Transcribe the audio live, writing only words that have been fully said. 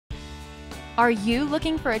Are you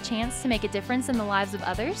looking for a chance to make a difference in the lives of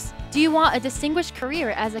others? Do you want a distinguished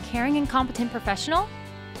career as a caring and competent professional?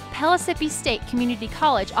 Pellissippi State Community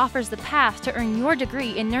College offers the path to earn your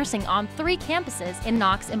degree in nursing on 3 campuses in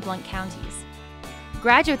Knox and Blount counties.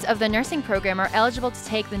 Graduates of the nursing program are eligible to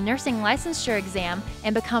take the nursing licensure exam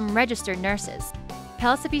and become registered nurses.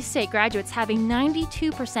 Pellissippi State graduates have a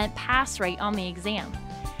 92% pass rate on the exam.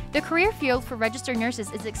 The career field for registered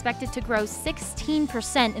nurses is expected to grow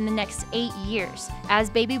 16% in the next 8 years as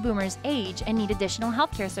baby boomers age and need additional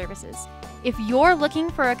healthcare services. If you're looking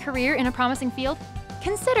for a career in a promising field,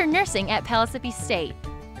 consider nursing at Pellissippi State.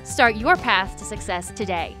 Start your path to success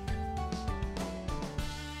today.